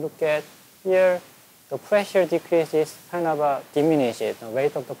when we look at here, the pressure decrease is kind of diminished. The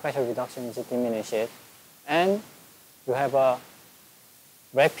rate of the pressure reduction is diminished, and you have a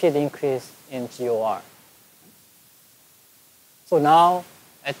rapid increase in GOR. So now,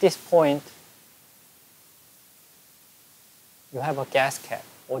 at this point, you have a gas cap,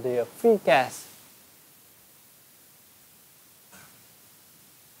 or the free gas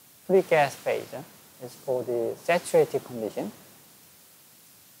phase. It's called the saturated condition.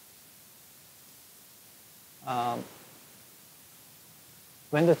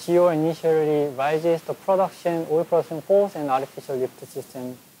 When the GOR initially rises, the oil production falls, and artificial lift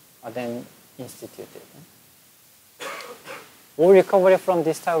system are then instituted. Oil recovery from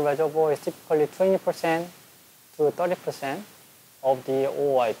this type of reservoir is typically 20% to 30% of the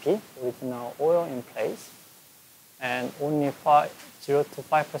OOIP, original oil in place, and only 0 to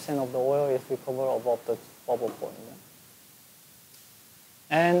 5% of the oil is recovered above the bubble point.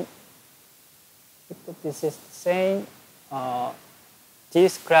 And this is the same.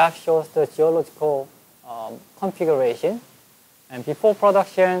 This graph shows the geological configuration. And before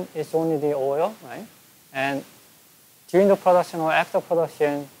production, it's only the oil, right? And during the production or after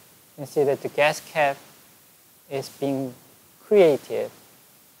production, you see that the gas cap is being created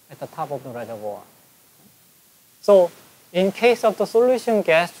at the top of the reservoir. So in case of the solution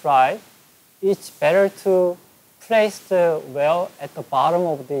gas drive, it's better to place the well at the bottom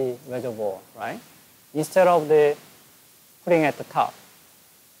of the reservoir, right? Instead of putting at the top.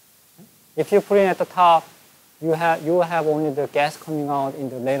 If you put it at the top, you will have only the gas coming out in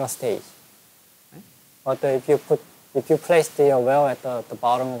the later stage. Right? But if you place the well at the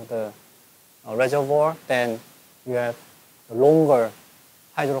bottom of the reservoir, then you have a longer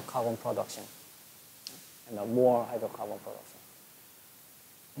hydrocarbon production and more hydrocarbon production.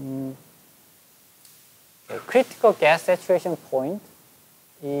 Okay. Critical gas saturation point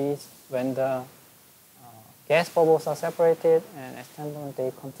is when the gas bubbles are separated and externally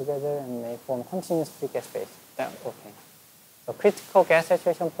they come together and they form continuous free gas phase. Okay. So critical gas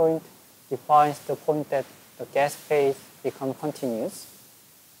saturation point defines the point that the gas phase becomes continuous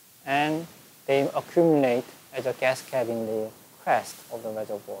and they accumulate as a gas cap in the crest of the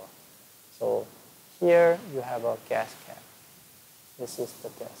reservoir. So here you have a gas cap. This is the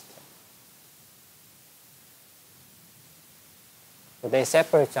gas cap. So they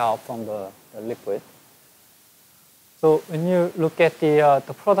separate out from the liquid. So when you look at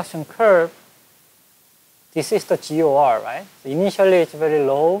the production curve, this is the GOR, right? So initially it's very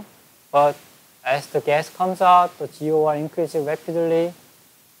low, but as the gas comes out, the GOR increases rapidly.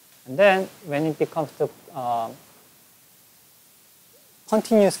 And then when it becomes the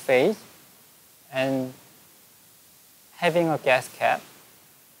continuous phase and having a gas cap,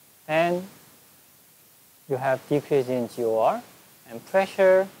 then you have decrease in GOR and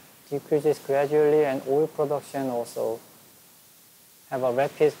pressure decreases gradually, and oil production also have a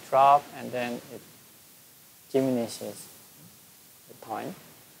rapid drop and then it diminishes with time.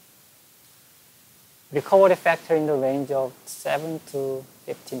 Recovery factor in the range of 7 to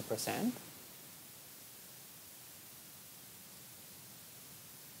 15%.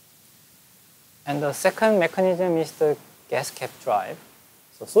 And the second mechanism is the gas cap drive.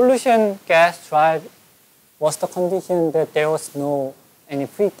 So solution gas drive was the condition that there was no any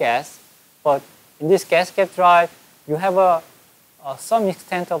free gas, but in this gas cap drive, you have some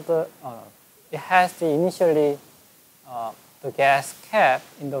extent of it has initially the gas cap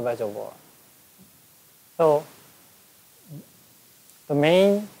in the reservoir. So the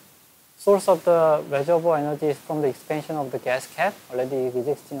main source of the reservoir energy is from the expansion of the gas cap already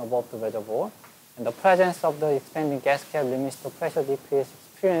existing above the reservoir, and the presence of the expanding gas cap limits the pressure decrease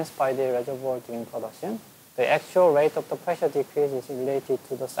experienced by the reservoir during production. The actual rate of the pressure decrease is related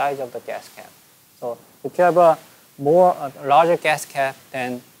to the size of the gas cap. So if you have a larger gas cap,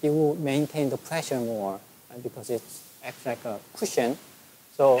 then it will maintain the pressure more, right? Because it's acts like a cushion.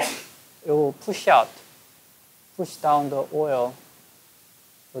 So it will push down the oil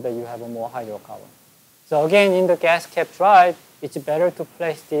so that you have a more hydrocarbon. So again, in the gas cap drive, it's better to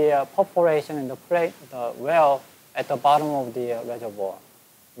place the perforation in the well at the bottom of the reservoir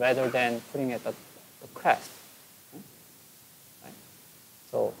rather than putting it at the crest. Right?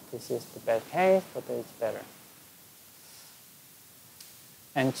 So this is the bad case, but it's better.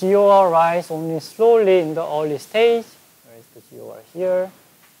 And GOR rise only slowly in the early stage. Where is the GOR here?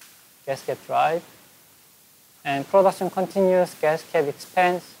 Gas cap drive. And production continues, gas cap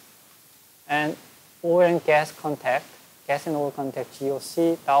expands, and oil and gas contact, gas and oil contact,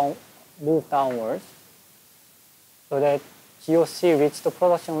 GOC, move downwards. So that GOC reaches the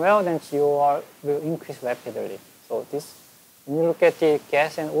production well, then GOR will increase rapidly. So this, when you look at the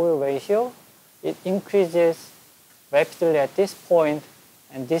gas and oil ratio, it increases rapidly at this point,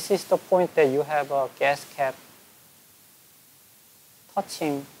 and this is the point that you have a gas cap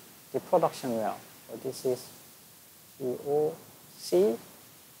touching the production well. So this is GOC,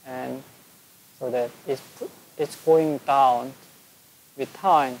 and so that it's going down with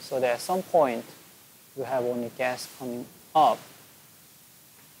time, so that at some point you have only gas coming out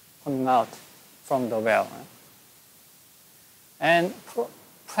from the well. Right? And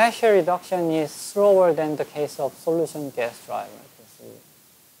pressure reduction is slower than the case of solution gas drive. Right? You see,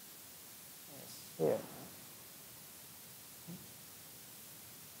 it's here.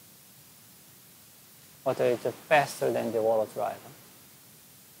 But it's faster than the water drive.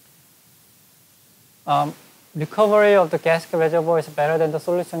 Recovery of the gas reservoir is better than the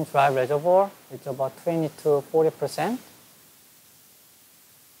solution drive reservoir. It's about 20 to 40%.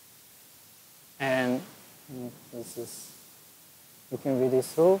 And this is, you can read it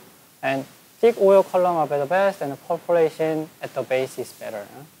through. And thick oil column are the best, and the perforation at the base is better.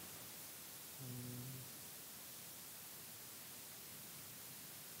 Huh?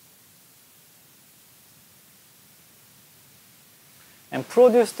 And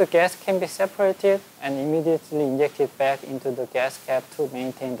produced gas can be separated and immediately injected back into the gas cap to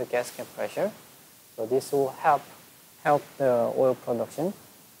maintain the gas cap pressure. So this will help the oil production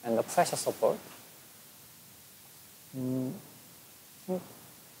and the pressure support.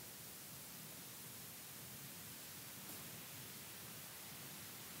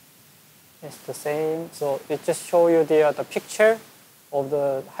 It's the same. So it just show you the picture of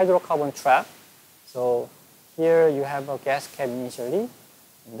the hydrocarbon trap. So here you have a gas cap initially,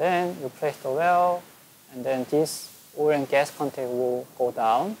 and then you place the well, and then this oil and gas contact will go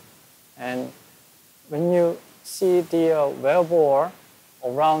down. And when you see the well bore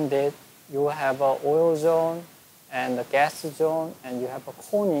around it, you have an oil zone and a gas zone, and you have a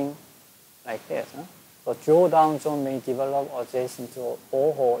coning like this. The drawdown zone may develop adjacent to a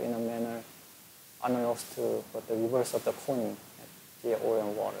borehole in a manner analogous to the reverse of the coning at the oil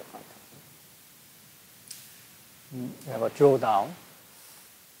and water contact. You have a drawdown.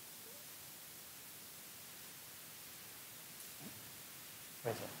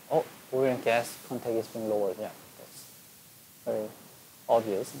 Oh, oil and gas contact is being lowered. Yeah, that's very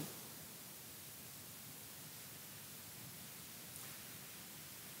obvious.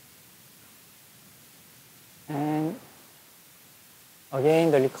 And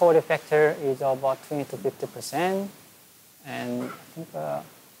again, the recovery factor is about 20 to 50%. And I think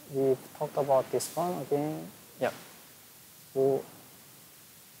we talked about this one again. Yeah. We'll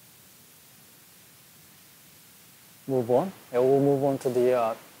move on. Yeah, we'll move on to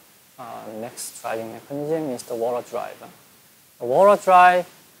the next driving mechanism is the water drive. The water drive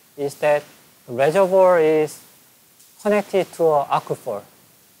is that the reservoir is connected to an aquifer.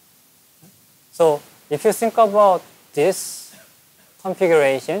 So if you think about this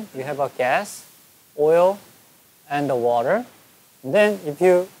configuration, you have a gas, oil, and the water. And then if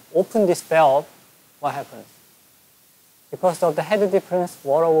you open this valve, what happens? Because of the head difference,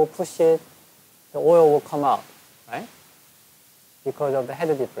 water will push it, the oil will come out, right? Because of the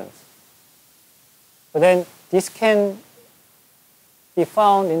head difference. But then this can be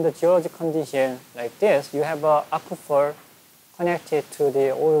found in the geologic condition like this. You have an aquifer connected to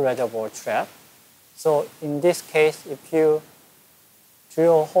the oil reservoir trap. So in this case, if you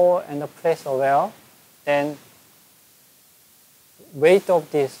drill a hole and place a well, then weight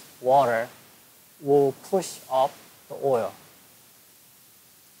of this water will push up the oil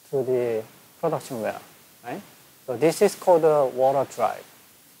to the production well, right? So this is called the water drive.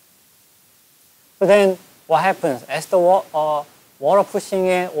 So then what happens? As the water pushing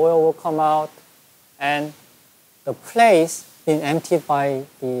in, oil will come out, and the place being emptied by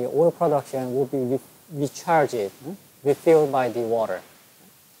the oil production will be recharged, refilled by the water.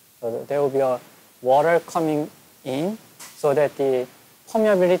 So there will be a water coming in so that the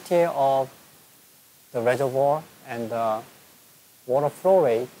permeability of the reservoir and the water flow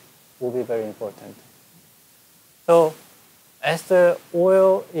rate will be very important. So as the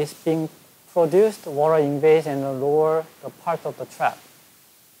oil is being produced, water invades and lower the part of the trap.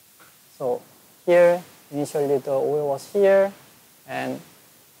 So here, initially the oil was here, and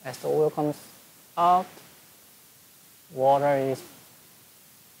as the oil comes out, water is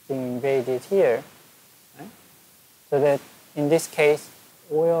being invaded here. Right? So that in this case,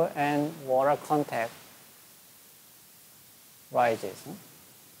 oil and water contact rises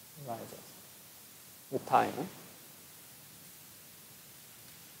with time.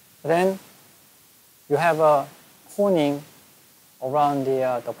 Then you have a coning around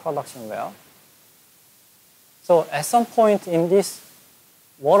the production well. So at some point in this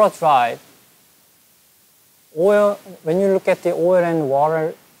water drive, oil, when you look at the oil and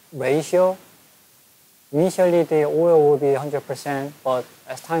water ratio, initially the oil will be 100%, but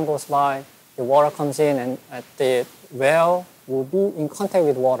as time goes by, the water comes in and the well will be in contact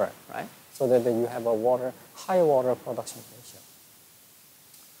with water, right? So that you have a high water production ratio.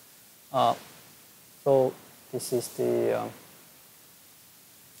 So this is the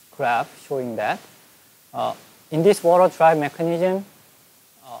graph showing that. In this water drive mechanism,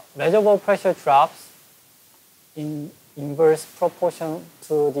 reservoir pressure drops in inverse proportion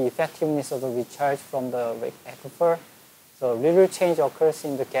to the effectiveness of the recharge from the aquifer. So little change occurs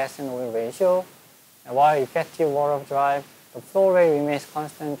in the gas and oil ratio. And while effective water drive, the flow rate remains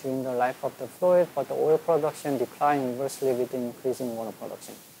constant during the life of the fluid, but the oil production declines inversely with the increasing water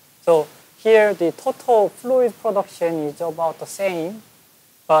production. So here the total fluid production is about the same,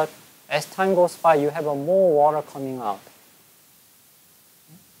 but as time goes by, you have more water coming out.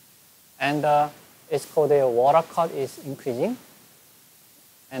 And it's called the water cut is increasing,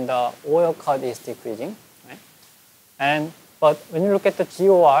 and the oil cut is decreasing. Right? But when you look at the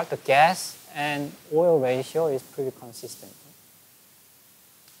GOR, the gas and oil ratio is pretty consistent.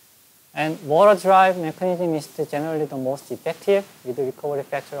 And water drive mechanism is generally the most effective with a recovery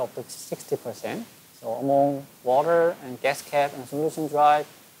factor of 60%. So among water and gas cap and solution drive,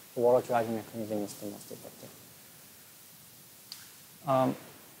 the water driving mechanism is the most effective.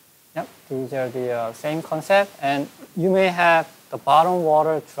 Yep, these are the same concept, and you may have the bottom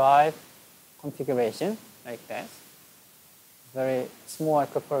water drive configuration like this. Very small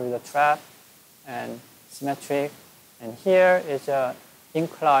aquifer with a trap and symmetric, and here is a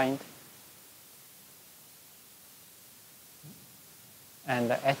inclined and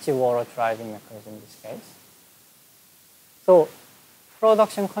the edgy water driving mechanism in this case. So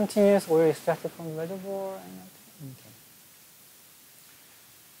production continues, oil extracted from the reservoir. Okay.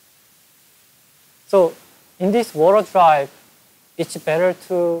 So in this water drive, it's better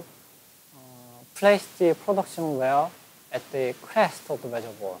to place the production well at the crest of the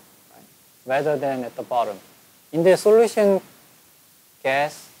reservoir, right, rather than at the bottom. In the solution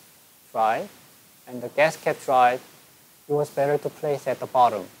gas drive and the gas cap drive, it was better to place at the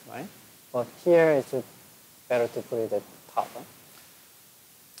bottom, right? But here it's better to put it at the top.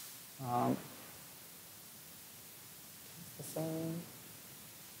 Right? The same.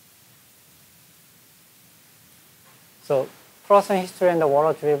 So production history and the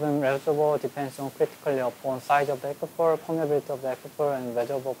water-driven reservoir depends on critically upon size of the aquifer, permeability of the aquifer, and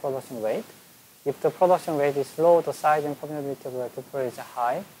reservoir production rate. If the production rate is low, the size and permeability of the aquifer is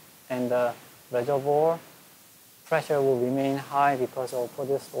high, and the reservoir pressure will remain high because all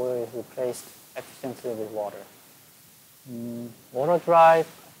produced oil is replaced efficiently with water. Water drive,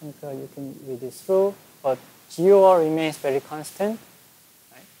 I think you can read this through, but GOR remains very constant.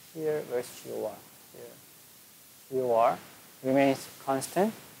 Right? Here, where's GOR? Here. GOR remains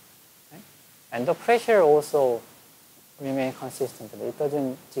constant. Right? And the pressure also remains consistent. It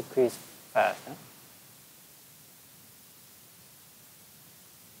doesn't decrease fast. Huh?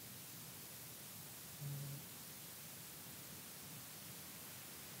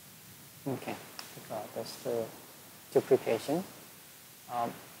 Okay, that's the duplication.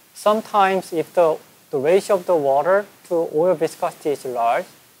 Sometimes if the ratio of the water to oil viscosity is large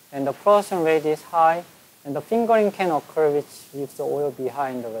and the production rate is high, and the fingering can occur which leaves the oil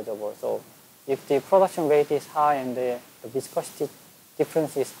behind the reservoir. So if the production rate is high and the viscosity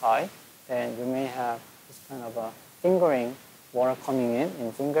difference is high, then you may have this kind of a fingering water coming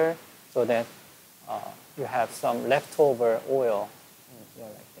in finger, so that you have some leftover oil in here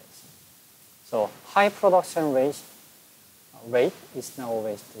like this. So high production rate is now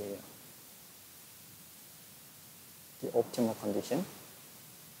always the optimal condition.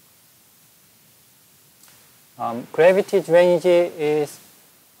 Gravity drainage is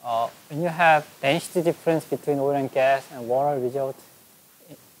when you have density difference between oil and gas and water result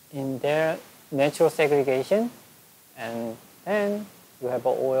in their natural segregation, and then you have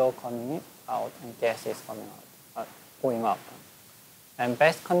oil coming out and gases coming out, going up. And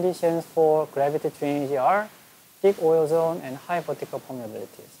best conditions for gravity drainage are thick oil zone and high vertical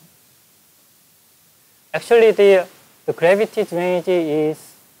permeabilities. Actually, the gravity drainage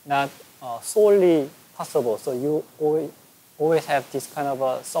is not solely possible. So you always have this kind of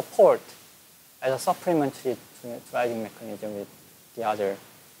a support as a supplementary driving mechanism with the other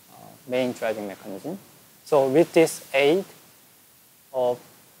main driving mechanism. So with this aid of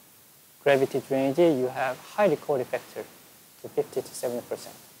gravity drainage, you have high recovery factor to 50 to 70%.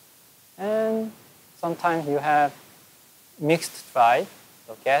 And sometimes you have mixed drive,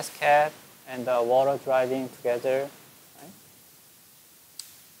 so gas cap and water driving together.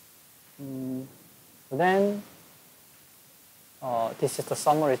 Right? Then this is the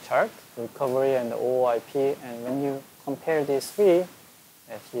summary chart, recovery and the OOIP. And when you compare these three,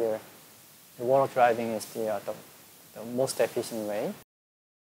 here the water driving is the most efficient way.